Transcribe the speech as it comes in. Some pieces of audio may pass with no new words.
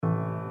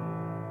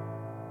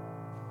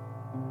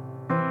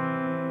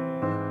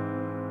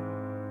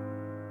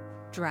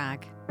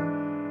Drag.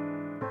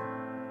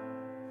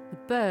 The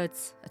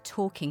birds are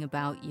talking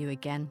about you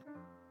again.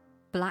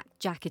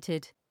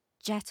 Black-jacketed,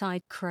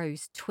 jet-eyed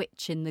crows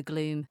twitch in the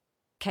gloom,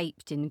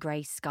 caped in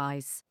grey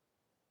skies.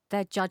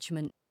 Their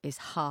judgment is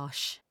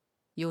harsh.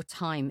 Your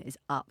time is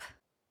up.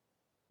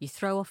 You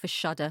throw off a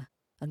shudder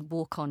and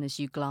walk on as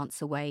you glance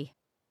away.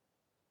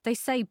 They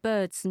say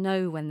birds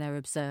know when they're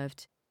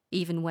observed,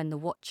 even when the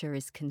watcher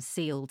is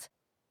concealed.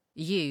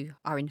 You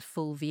are in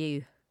full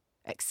view,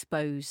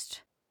 exposed.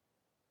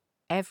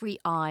 Every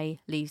eye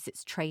leaves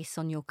its trace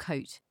on your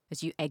coat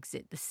as you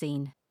exit the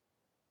scene.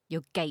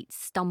 Your gait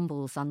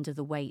stumbles under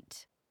the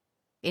weight.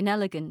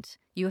 Inelegant,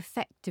 you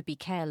affect to be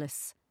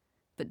careless,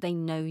 but they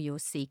know your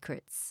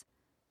secrets.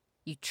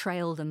 You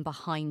trail them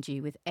behind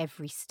you with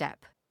every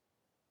step.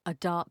 A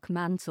dark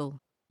mantle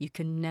you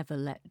can never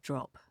let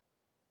drop.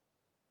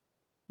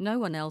 No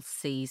one else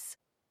sees.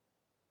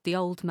 The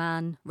old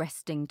man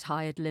resting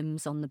tired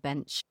limbs on the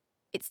bench,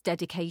 its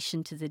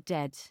dedication to the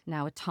dead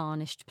now a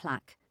tarnished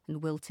plaque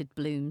and wilted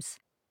blooms.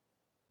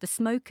 The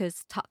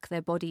smokers tuck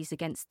their bodies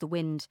against the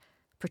wind,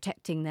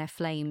 protecting their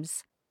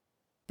flames.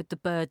 But the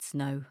birds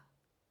know,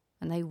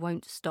 and they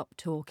won't stop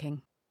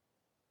talking.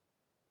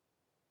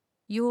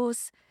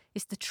 Yours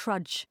is the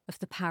trudge of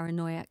the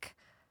paranoiac,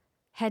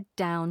 head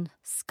down,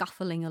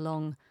 scuffling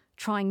along,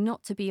 trying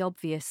not to be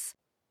obvious,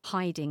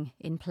 hiding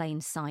in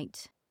plain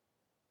sight.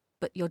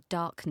 But your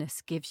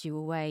darkness gives you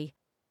away.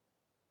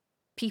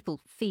 People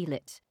feel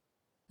it,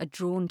 are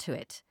drawn to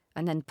it,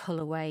 and then pull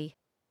away.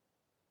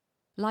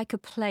 Like a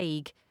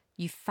plague,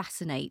 you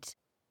fascinate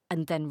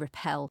and then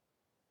repel.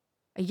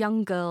 A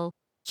young girl,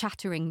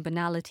 chattering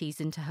banalities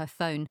into her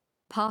phone,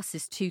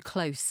 passes too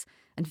close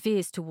and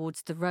veers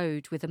towards the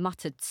road with a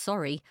muttered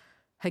sorry,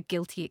 her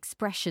guilty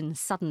expression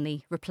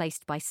suddenly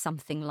replaced by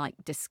something like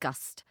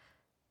disgust.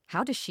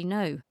 How does she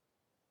know?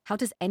 How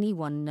does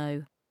anyone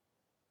know?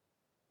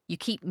 You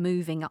keep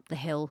moving up the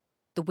hill,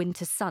 the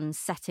winter sun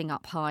setting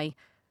up high,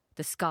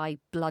 the sky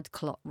blood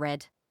clot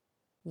red,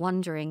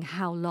 wondering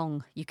how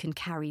long you can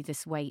carry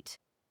this weight.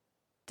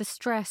 The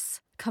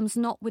stress comes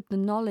not with the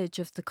knowledge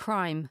of the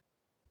crime,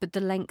 but the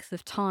length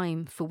of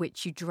time for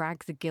which you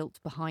drag the guilt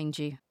behind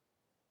you.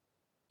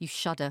 You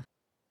shudder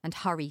and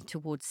hurry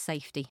towards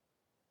safety.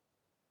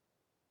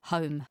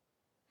 Home.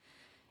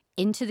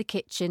 Into the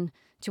kitchen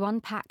to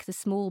unpack the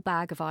small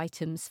bag of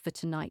items for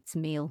tonight's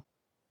meal.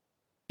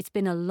 It's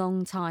been a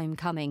long time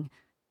coming,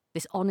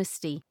 this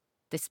honesty,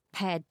 this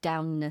pared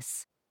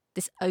downness,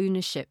 this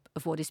ownership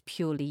of what is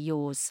purely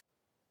yours,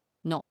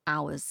 not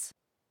ours,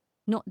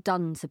 not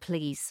done to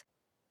please.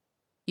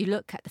 You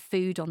look at the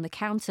food on the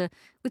counter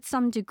with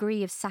some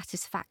degree of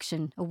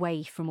satisfaction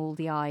away from all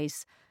the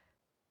eyes.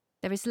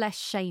 There is less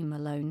shame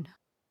alone.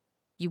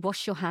 You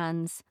wash your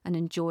hands and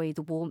enjoy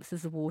the warmth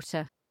of the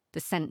water, the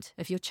scent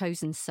of your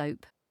chosen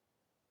soap.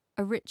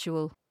 A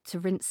ritual to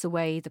rinse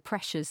away the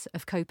pressures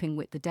of coping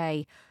with the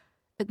day,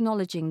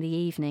 acknowledging the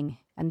evening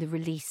and the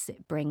release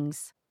it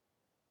brings.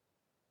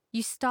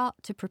 You start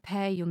to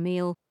prepare your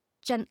meal,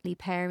 gently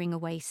paring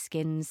away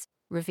skins,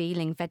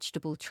 revealing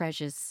vegetable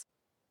treasures,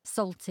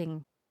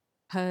 salting,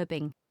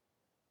 herbing,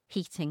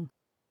 heating.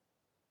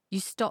 You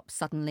stop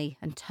suddenly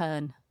and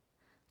turn.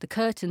 The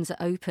curtains are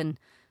open,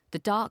 the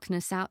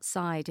darkness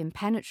outside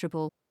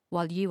impenetrable,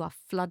 while you are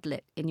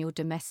floodlit in your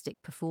domestic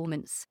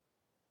performance.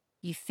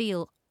 You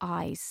feel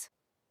eyes.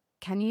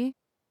 Can you?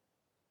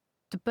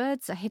 The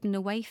birds are hidden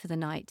away for the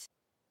night.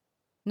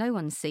 No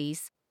one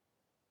sees.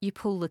 You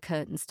pull the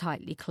curtains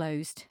tightly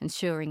closed,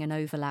 ensuring an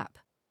overlap.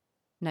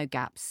 No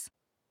gaps.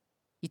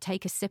 You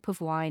take a sip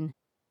of wine,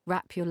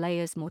 wrap your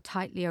layers more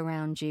tightly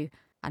around you,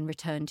 and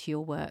return to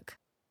your work.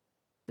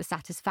 The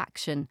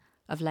satisfaction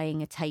of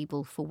laying a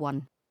table for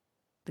one.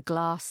 The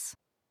glass,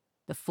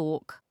 the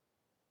fork,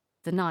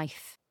 the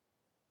knife.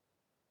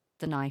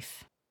 The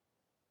knife.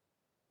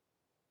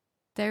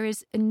 There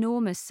is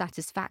enormous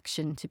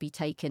satisfaction to be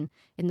taken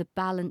in the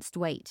balanced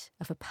weight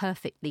of a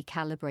perfectly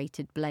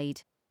calibrated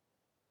blade,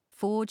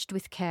 forged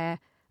with care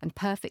and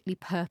perfectly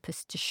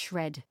purposed to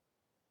shred,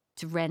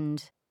 to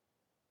rend,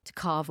 to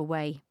carve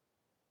away.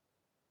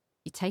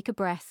 You take a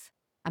breath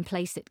and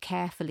place it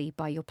carefully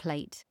by your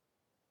plate.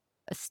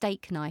 A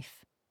steak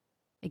knife,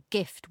 a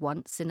gift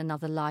once in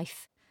another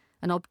life,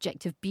 an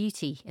object of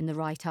beauty in the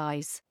right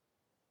eyes.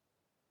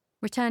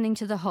 Returning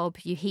to the hob,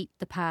 you heat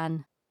the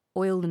pan,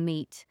 oil the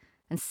meat,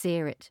 and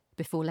sear it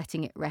before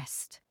letting it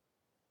rest.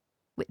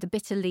 With the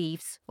bitter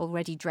leaves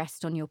already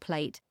dressed on your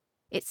plate,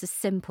 it's a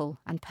simple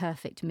and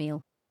perfect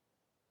meal.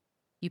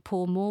 You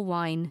pour more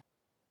wine,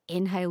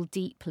 inhale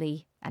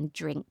deeply, and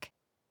drink,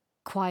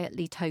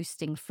 quietly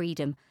toasting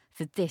freedom,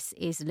 for this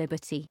is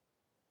liberty.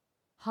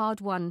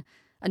 Hard won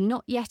and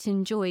not yet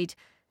enjoyed,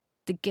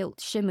 the guilt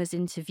shimmers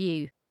into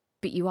view,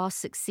 but you are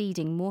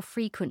succeeding more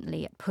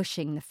frequently at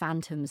pushing the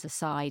phantoms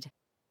aside.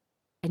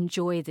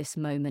 Enjoy this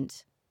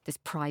moment, this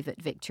private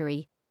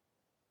victory.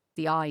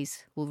 The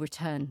eyes will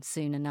return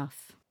soon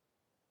enough.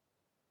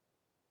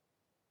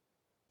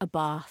 A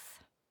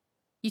bath.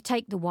 You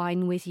take the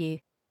wine with you,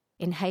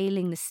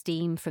 inhaling the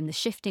steam from the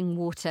shifting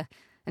water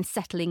and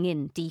settling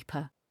in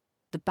deeper.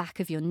 the back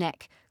of your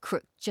neck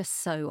crooked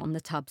just so on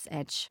the tub's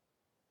edge.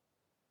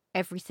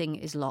 Everything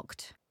is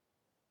locked.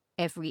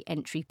 Every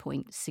entry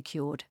point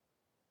secured.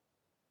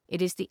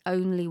 It is the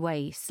only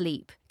way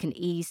sleep can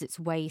ease its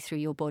way through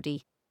your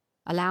body,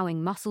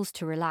 allowing muscles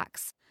to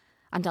relax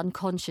and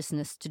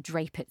unconsciousness to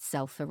drape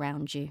itself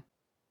around you.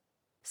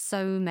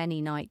 So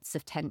many nights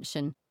of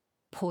tension,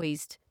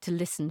 poised to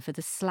listen for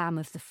the slam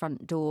of the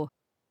front door,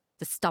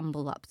 the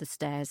stumble up the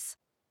stairs.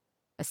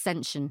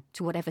 Ascension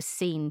to whatever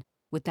scene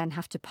would then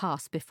have to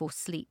pass before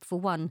sleep for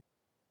one,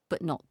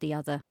 but not the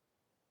other.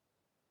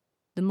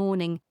 The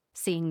morning,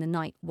 seeing the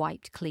night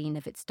wiped clean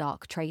of its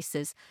dark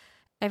traces.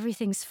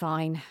 Everything's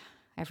fine,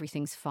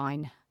 everything's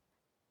fine.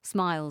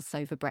 Smiles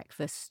over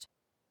breakfast.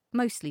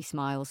 Mostly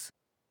smiles,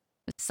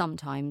 but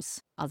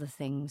sometimes other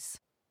things.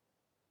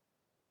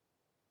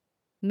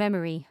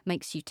 Memory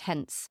makes you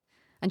tense,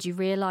 and you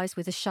realise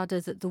with a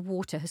shudder that the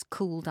water has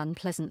cooled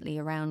unpleasantly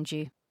around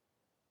you.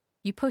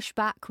 You push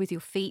back with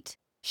your feet,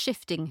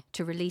 shifting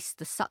to release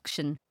the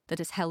suction that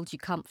has held you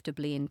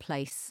comfortably in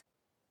place.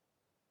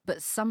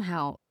 But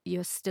somehow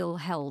you're still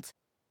held.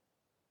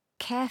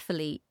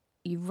 Carefully,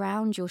 you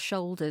round your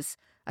shoulders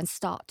and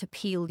start to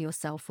peel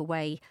yourself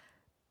away.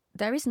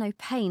 There is no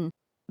pain,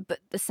 but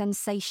the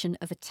sensation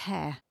of a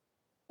tear,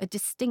 a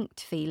distinct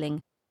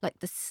feeling like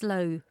the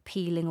slow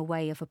peeling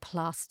away of a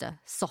plaster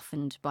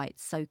softened by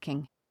its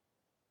soaking,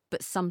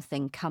 but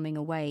something coming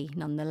away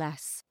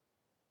nonetheless.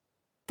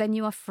 Then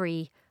you are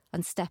free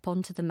and step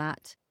onto the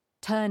mat,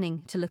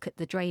 turning to look at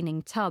the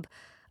draining tub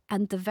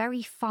and the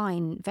very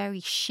fine, very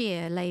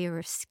sheer layer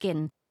of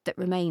skin that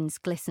remains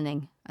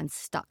glistening and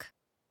stuck.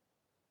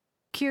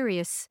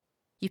 Curious,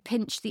 you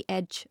pinch the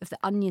edge of the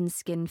onion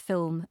skin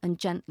film and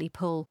gently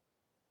pull.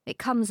 It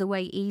comes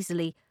away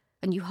easily,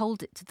 and you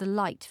hold it to the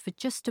light for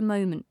just a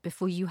moment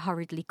before you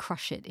hurriedly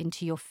crush it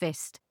into your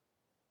fist.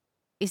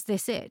 Is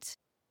this it?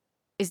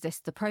 Is this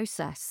the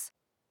process?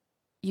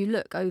 You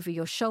look over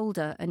your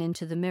shoulder and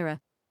into the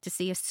mirror to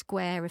see a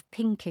square of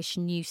pinkish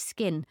new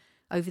skin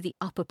over the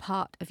upper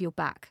part of your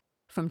back,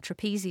 from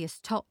trapezius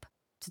top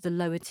to the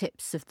lower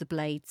tips of the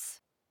blades.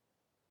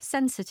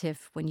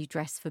 Sensitive when you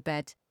dress for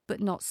bed, but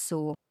not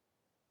sore.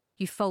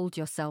 You fold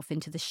yourself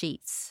into the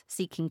sheets,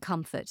 seeking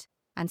comfort,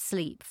 and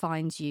sleep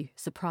finds you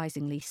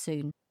surprisingly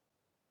soon.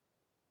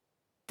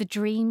 The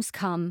dreams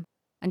come,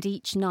 and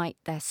each night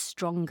they're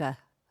stronger,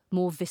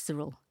 more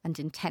visceral and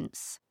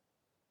intense.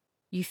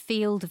 You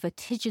feel the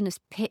vertiginous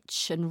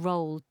pitch and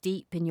roll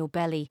deep in your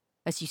belly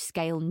as you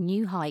scale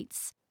new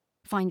heights,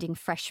 finding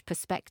fresh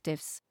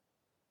perspectives.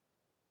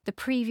 The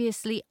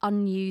previously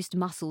unused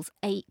muscles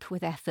ache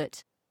with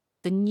effort,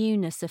 the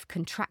newness of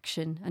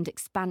contraction and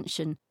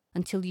expansion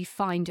until you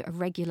find a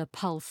regular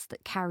pulse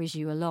that carries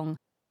you along.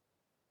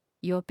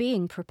 You're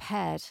being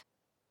prepared,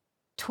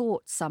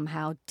 taught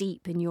somehow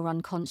deep in your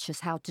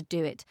unconscious how to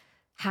do it,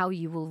 how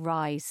you will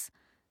rise.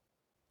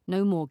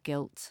 No more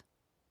guilt,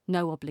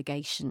 no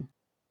obligation.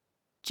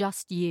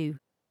 Just you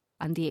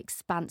and the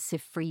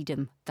expansive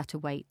freedom that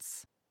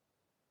awaits.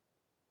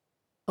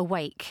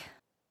 Awake,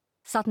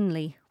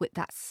 suddenly with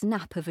that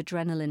snap of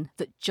adrenaline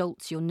that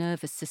jolts your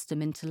nervous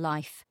system into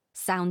life,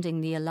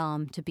 sounding the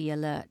alarm to be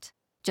alert,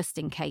 just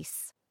in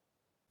case.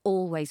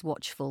 Always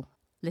watchful,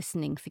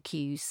 listening for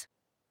cues.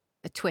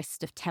 A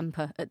twist of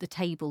temper at the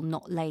table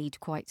not laid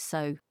quite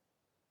so.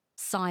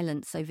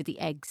 Silence over the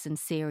eggs and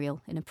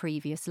cereal in a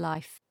previous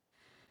life.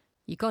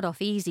 You got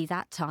off easy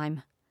that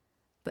time.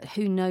 But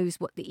who knows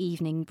what the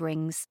evening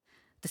brings?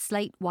 The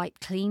slate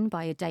wiped clean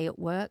by a day at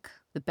work,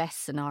 the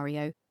best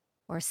scenario,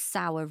 or a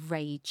sour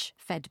rage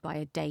fed by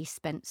a day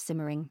spent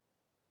simmering.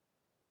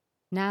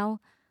 Now,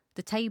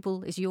 the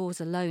table is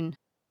yours alone.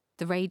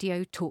 The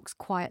radio talks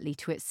quietly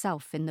to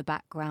itself in the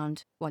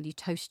background while you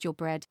toast your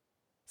bread,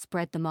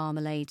 spread the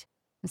marmalade,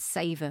 and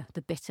savour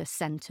the bitter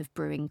scent of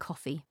brewing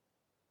coffee.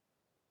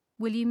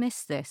 Will you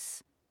miss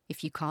this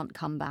if you can't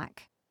come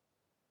back?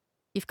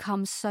 You've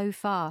come so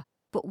far,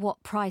 but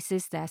what price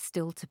is there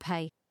still to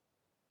pay?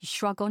 You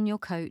shrug on your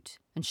coat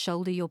and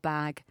shoulder your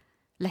bag,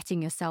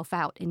 letting yourself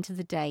out into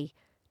the day,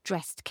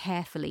 dressed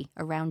carefully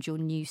around your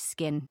new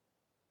skin.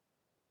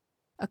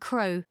 A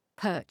crow,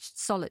 perched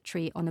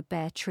solitary on a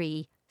bare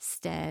tree,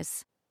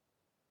 stares.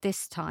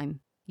 This time,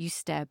 you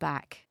stare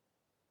back.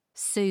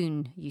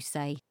 Soon, you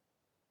say.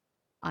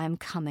 I am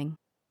coming.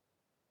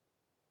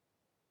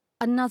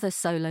 Another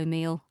solo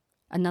meal,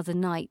 another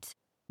night,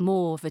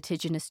 more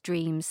vertiginous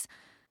dreams.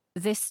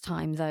 This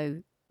time,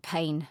 though,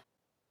 pain.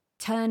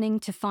 Turning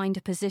to find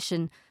a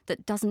position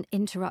that doesn't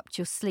interrupt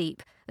your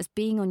sleep as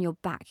being on your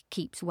back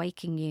keeps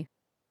waking you.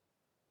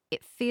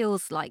 It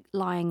feels like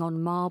lying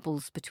on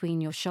marbles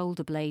between your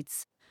shoulder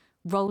blades,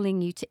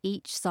 rolling you to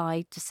each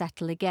side to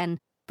settle again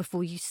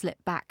before you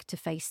slip back to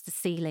face the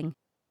ceiling,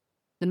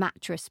 the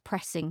mattress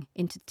pressing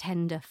into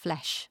tender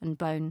flesh and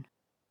bone.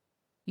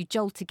 You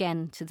jolt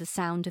again to the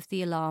sound of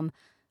the alarm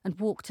and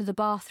walk to the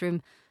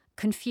bathroom,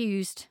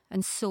 confused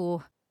and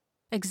sore,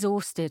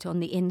 exhausted on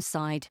the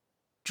inside,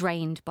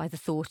 drained by the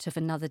thought of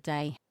another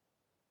day.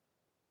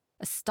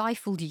 A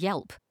stifled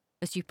yelp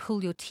as you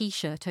pull your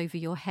t-shirt over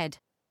your head.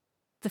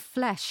 The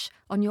flesh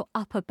on your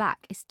upper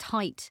back is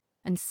tight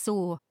and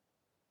sore,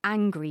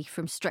 angry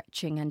from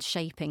stretching and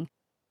shaping.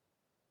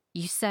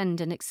 You send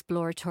an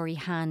exploratory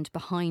hand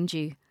behind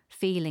you,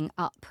 feeling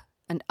up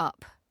and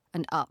up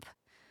and up.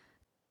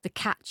 The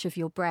catch of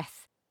your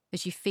breath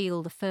as you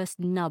feel the first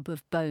nub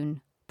of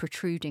bone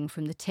protruding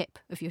from the tip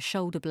of your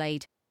shoulder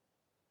blade.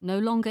 No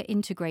longer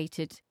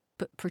integrated,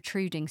 but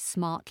protruding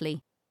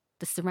smartly,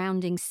 the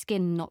surrounding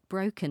skin not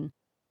broken,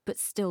 but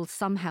still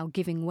somehow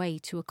giving way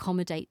to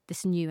accommodate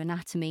this new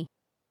anatomy.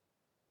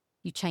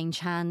 You change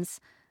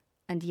hands,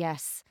 and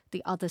yes,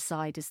 the other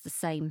side is the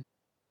same.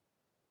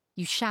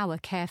 You shower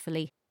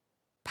carefully,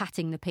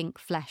 patting the pink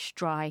flesh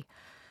dry.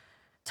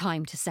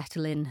 Time to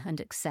settle in and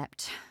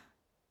accept.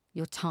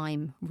 Your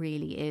time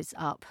really is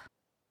up.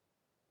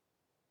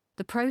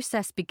 The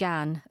process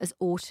began as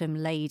autumn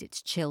laid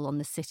its chill on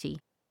the city,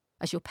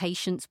 as your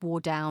patience wore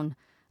down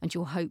and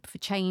your hope for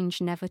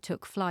change never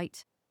took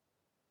flight.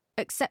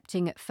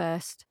 Accepting at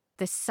first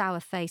this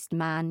sour-faced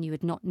man you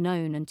had not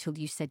known until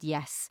you said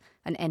yes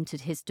and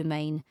entered his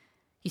domain,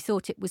 you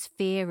thought it was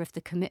fear of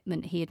the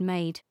commitment he had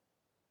made.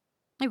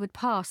 It would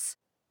pass.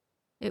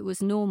 It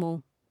was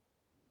normal.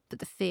 But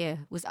the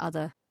fear was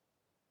other,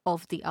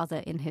 of the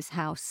other in his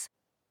house.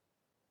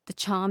 The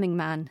charming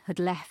man had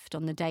left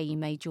on the day you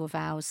made your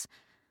vows.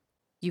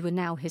 You were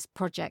now his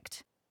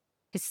project,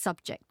 his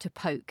subject to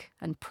poke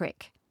and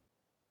prick.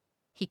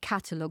 He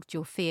catalogued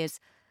your fears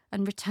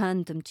and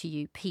returned them to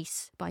you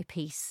piece by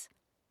piece.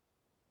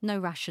 No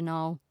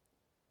rationale,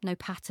 no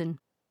pattern.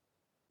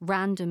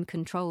 Random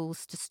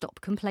controls to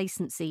stop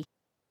complacency,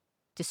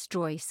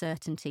 destroy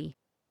certainty.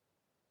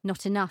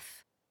 Not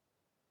enough.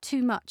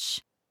 Too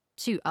much.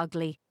 Too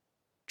ugly.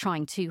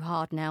 Trying too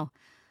hard now.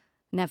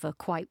 Never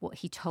quite what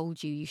he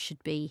told you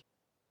should be.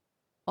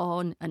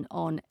 On and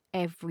on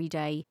every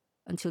day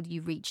until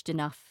you reached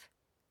enough.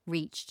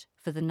 Reached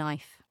for the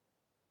knife.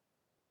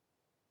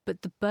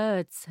 But the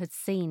birds had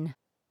seen.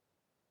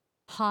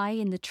 High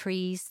in the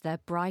trees, their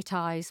bright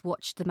eyes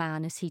watched the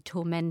man as he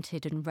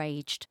tormented and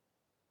raged.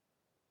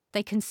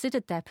 They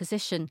considered their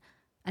position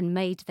and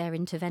made their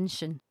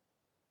intervention.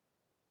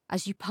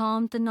 As you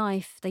palmed the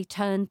knife, they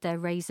turned their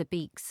razor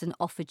beaks and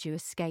offered you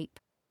escape.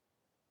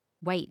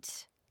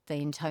 Wait, they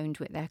intoned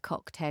with their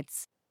cocked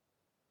heads.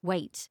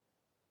 Wait,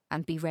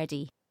 and be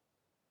ready.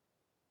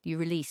 You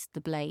released the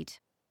blade,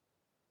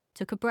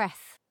 took a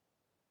breath,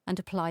 and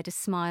applied a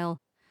smile.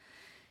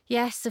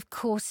 Yes, of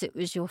course it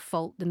was your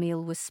fault the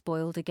meal was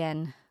spoiled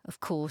again. Of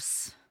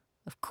course,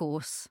 of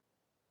course.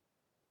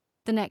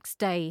 The next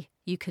day,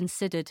 you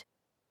considered,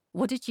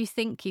 what did you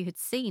think you had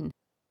seen?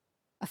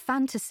 A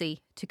fantasy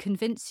to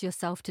convince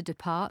yourself to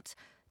depart,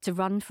 to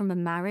run from a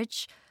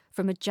marriage,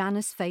 from a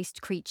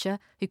Janus-faced creature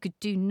who could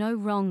do no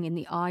wrong in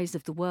the eyes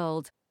of the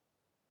world,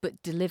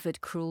 but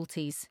delivered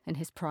cruelties in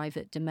his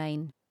private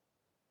domain.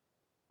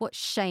 What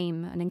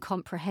shame and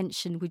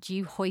incomprehension would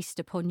you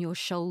hoist upon your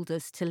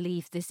shoulders to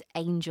leave this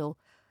angel,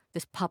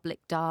 this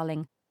public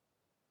darling?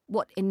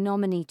 What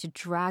ignominy to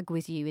drag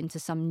with you into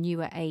some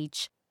newer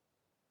age?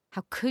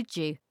 How could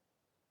you?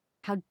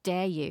 How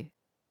dare you?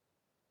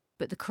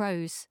 But the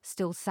crows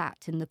still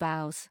sat in the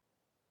boughs.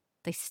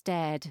 They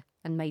stared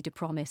and made a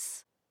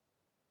promise.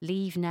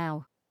 Leave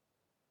now.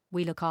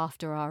 We look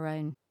after our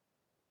own.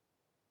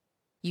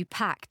 You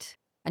packed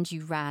and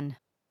you ran.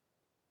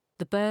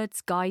 The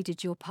birds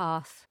guided your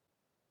path.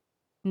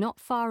 Not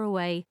far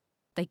away,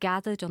 they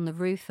gathered on the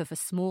roof of a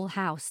small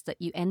house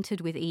that you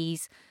entered with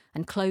ease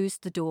and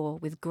closed the door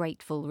with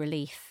grateful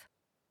relief.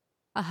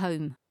 A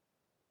home,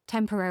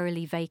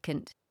 temporarily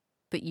vacant,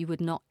 but you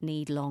would not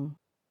need long.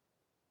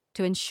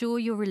 To ensure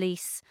your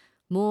release,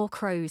 more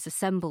crows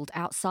assembled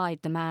outside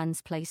the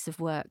man's place of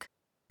work,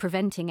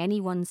 preventing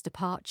anyone's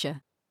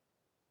departure.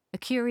 A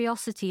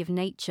curiosity of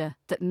nature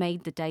that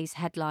made the day's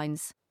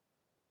headlines.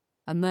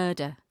 A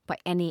murder by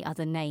any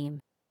other name,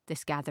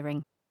 this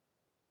gathering.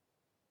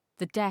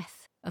 The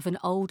death of an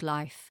old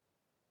life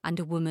and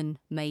a woman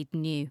made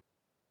new.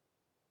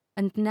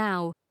 And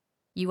now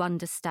you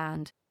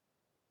understand.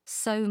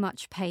 So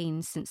much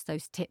pain since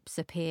those tips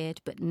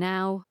appeared, but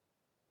now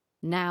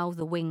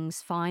the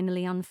wings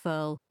finally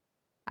unfurl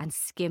and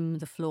skim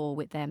the floor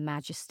with their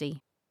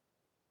majesty.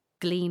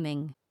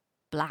 Gleaming,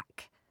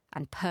 black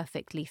and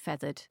perfectly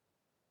feathered.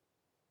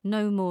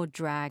 No more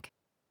drag.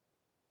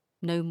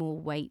 No more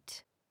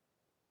weight.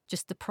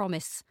 Just the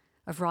promise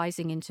of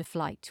rising into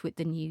flight with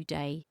the new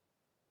day.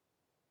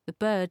 The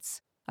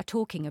birds are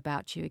talking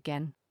about you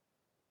again.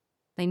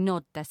 They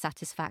nod their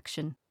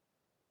satisfaction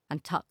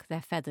and tuck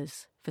their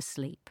feathers for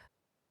sleep.